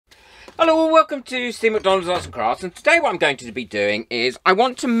Hello, welcome to Steve McDonald's Arts and Crafts, and today what I'm going to be doing is I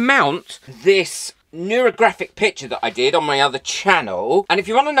want to mount this neurographic picture that I did on my other channel. And if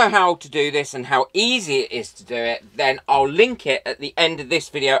you want to know how to do this and how easy it is to do it, then I'll link it at the end of this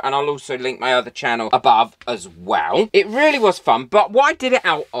video, and I'll also link my other channel above as well. It really was fun, but what I did it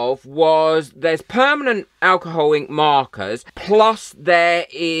out of was there's permanent alcohol ink markers, plus there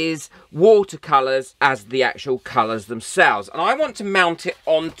is watercolors as the actual colors themselves, and I want to mount it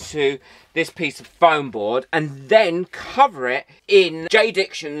onto this piece of foam board and then cover it in J.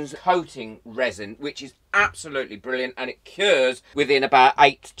 Dixon's coating resin, which is absolutely brilliant, and it cures within about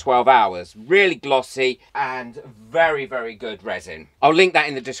 8 to 12 hours. Really glossy and very, very good resin. I'll link that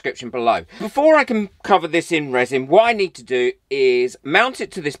in the description below. Before I can cover this in resin, what I need to do is mount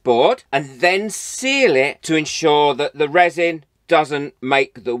it to this board and then seal it to ensure that the resin doesn't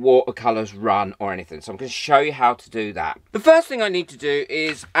make the watercolors run or anything. So I'm going to show you how to do that. The first thing I need to do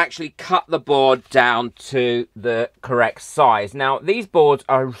is actually cut the board down to the correct size. Now, these boards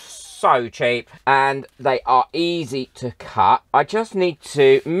are so cheap and they are easy to cut. I just need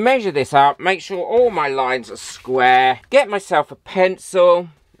to measure this out, make sure all my lines are square, get myself a pencil,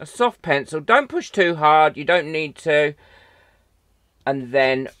 a soft pencil. Don't push too hard, you don't need to, and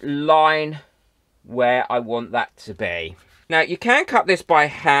then line where I want that to be. Now, you can cut this by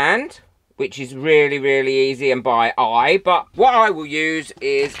hand, which is really, really easy, and by eye, but what I will use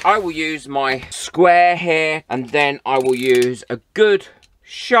is I will use my square here, and then I will use a good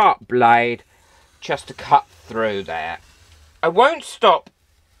sharp blade just to cut through there. I won't stop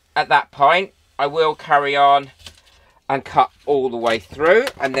at that point. I will carry on and cut all the way through,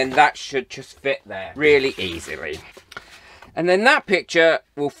 and then that should just fit there really easily. And then that picture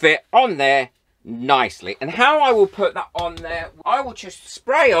will fit on there nicely. And how I will put that on there, I will just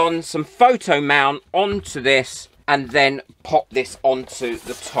spray on some photo mount onto this and then pop this onto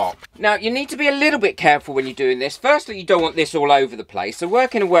the top. Now, you need to be a little bit careful when you're doing this. Firstly, you don't want this all over the place, so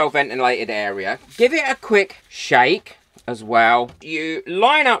work in a well ventilated area. Give it a quick shake as well. You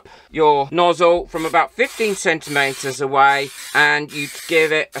line up your nozzle from about 15 centimeters away and you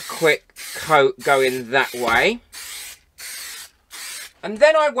give it a quick coat going that way. And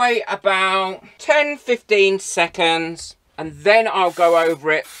then I wait about 10-15 seconds, and then I'll go over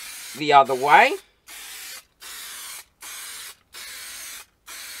it the other way.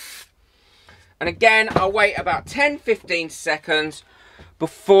 And again, I'll wait about 10-15 seconds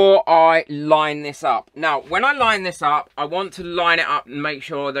before I line this up. Now, when I line this up, I want to line it up and make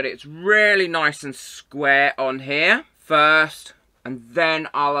sure that it's really nice and square on here first, and then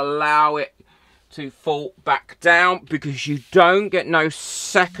I'll allow it to fall back down, because you don't get no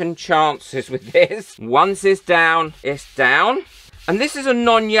second chances with this. Once it's down, it's down. And this is a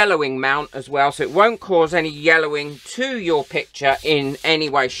non-yellowing mount as well, so it won't cause any yellowing to your picture in any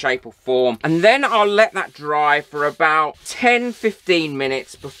way, shape or form. And then I'll let that dry for about 10-15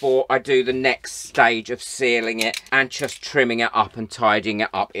 minutes before I do the next stage of sealing it and just trimming it up and tidying it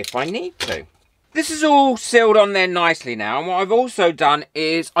up if I need to. This is all sealed on there nicely now, and what I've also done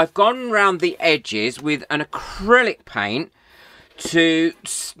is I've gone around the edges with an acrylic paint to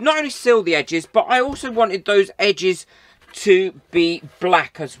not only seal the edges, but I also wanted those edges to be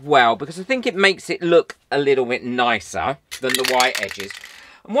black as well, because I think it makes it look a little bit nicer than the white edges.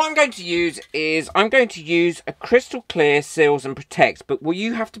 And what I'm going to use is I'm going to use a crystal clear Seals and Protects, but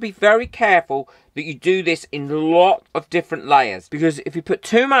you have to be very careful that you do this in a lot of different layers, because if you put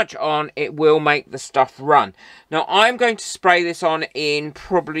too much on, it will make the stuff run. Now, I'm going to spray this on in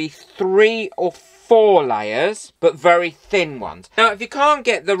probably 3 or 4 layers, but very thin ones. Now, if you can't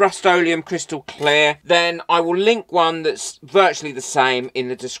get the Rust-Oleum Crystal Clear, then I will link one that's virtually the same in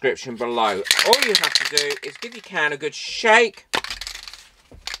the description below. All you have to do is give your can a good shake.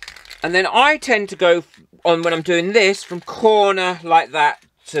 And then I tend to go on, when I'm doing this, from corner like that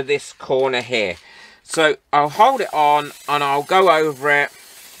to this corner here. So I'll hold it on and I'll go over it,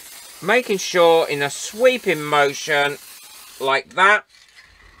 making sure in a sweeping motion like that,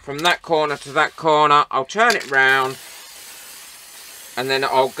 from that corner to that corner. I'll turn it round and then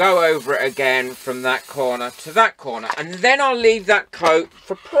I'll go over it again from that corner to that corner. And then I'll leave that coat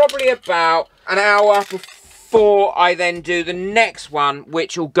for probably about an hour before I then do the next one,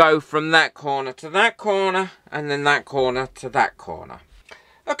 which will go from that corner to that corner and then that corner to that corner.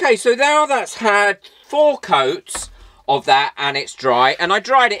 Okay, so now that's had 4 coats of that and it's dry, and I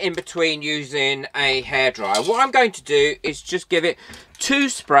dried it in between using a hairdryer. What I'm going to do is just give it 2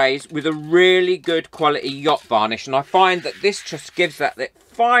 sprays with a really good quality Yacht Varnish, and I find that this just gives that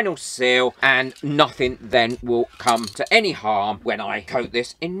final seal and nothing then will come to any harm when I coat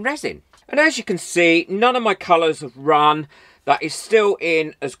this in resin. And as you can see, none of my colours have run. that is still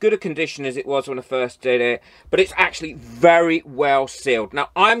in as good a condition as it was when I first did it, but it's actually very well sealed. Now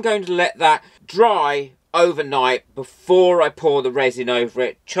I'm going to let that dry overnight before I pour the resin over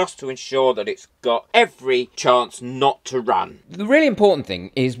it, just to ensure that it's got every chance not to run. The really important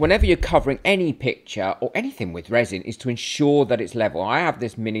thing is whenever you're covering any picture or anything with resin is to ensure that it's level. I have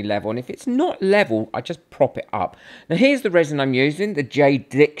this mini level, and if it's not level, I just prop it up. Now here's the resin I'm using, the J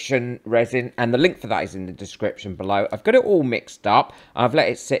Diction resin, and the link for that is in the description below. I've got it all mixed up. I've let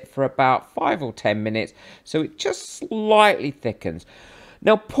it sit for about 5 or 10 minutes, so it just slightly thickens.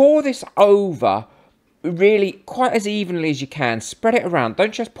 Now pour this over really quite as evenly as you can. Spread it around.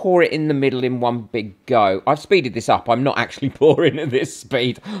 Don't just pour it in the middle in one big go. I've speeded this up. I'm not actually pouring at this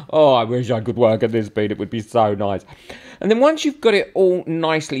speed. Oh, I wish I could work at this speed. It would be so nice. And then once you've got it all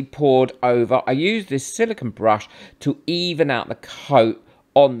nicely poured over, I use this silicone brush to even out the coat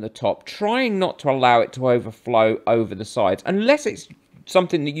on the top, trying not to allow it to overflow over the sides, unless it's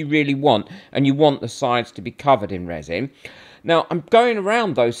something that you really want and you want the sides to be covered in resin. Now, I'm going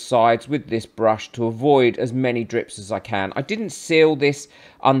around those sides with this brush to avoid as many drips as I can. I didn't seal this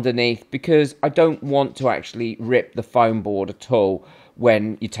underneath because I don't want to actually rip the foam board at all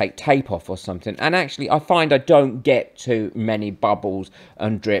when you take tape off or something. And actually, I find I don't get too many bubbles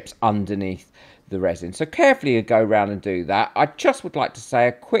and drips underneath the resin. So carefully you go around and do that. I just would like to say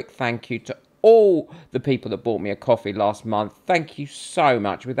a quick thank you to all the people that bought me a coffee last month. Thank you so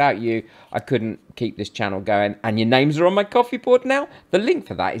much. Without you, I couldn't keep this channel going. And your names are on my coffee board now. The link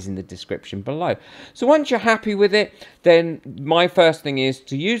for that is in the description below. So once you're happy with it, then my first thing is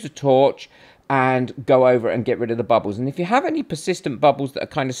to use a torch and go over and get rid of the bubbles. And if you have any persistent bubbles that are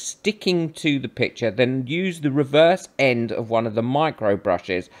kind of sticking to the picture, then use the reverse end of one of the micro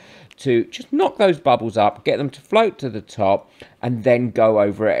brushes to just knock those bubbles up, get them to float to the top, and then go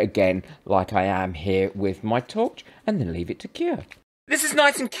over it again like I am here with my torch, and then leave it to cure. This is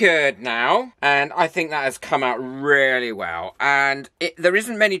nice and cured now, and I think that has come out really well. And there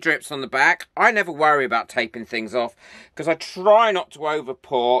isn't many drips on the back. I never worry about taping things off because I try not to over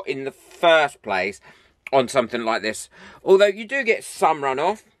pour in the first place on something like this. Although you do get some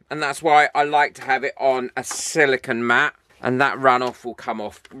runoff, and that's why I like to have it on a silicone mat. And that runoff will come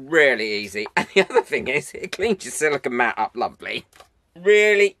off really easy. And the other thing is, it cleans your silicone mat up lovely.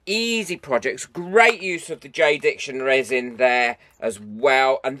 Really easy projects. Great use of the J Diction resin there as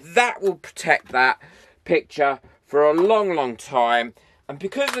well. And that will protect that picture for a long, long time. And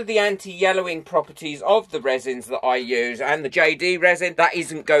because of the anti-yellowing properties of the resins that I use and the JD resin, that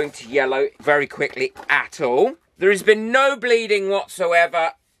isn't going to yellow very quickly at all. There has been no bleeding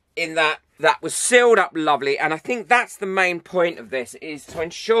whatsoever in that. That was sealed up lovely, and I think that's the main point of this, is to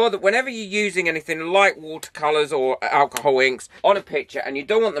ensure that whenever you're using anything like watercolours or alcohol inks on a picture and you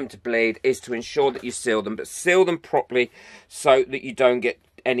don't want them to bleed, is to ensure that you seal them, but seal them properly so that you don't get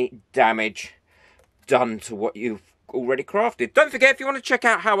any damage done to what you've already crafted. Don't forget, if you want to check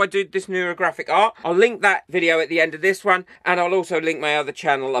out how I did this neurographic art, I'll link that video at the end of this one, and I'll also link my other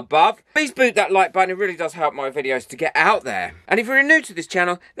channel above. Please boot that like button. It really does help my videos to get out there. And if you're new to this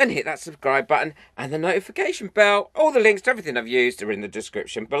channel, then hit that subscribe button and the notification bell. All the links to everything I've used are in the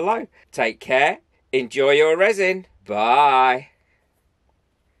description below. Take care, enjoy your resin, bye.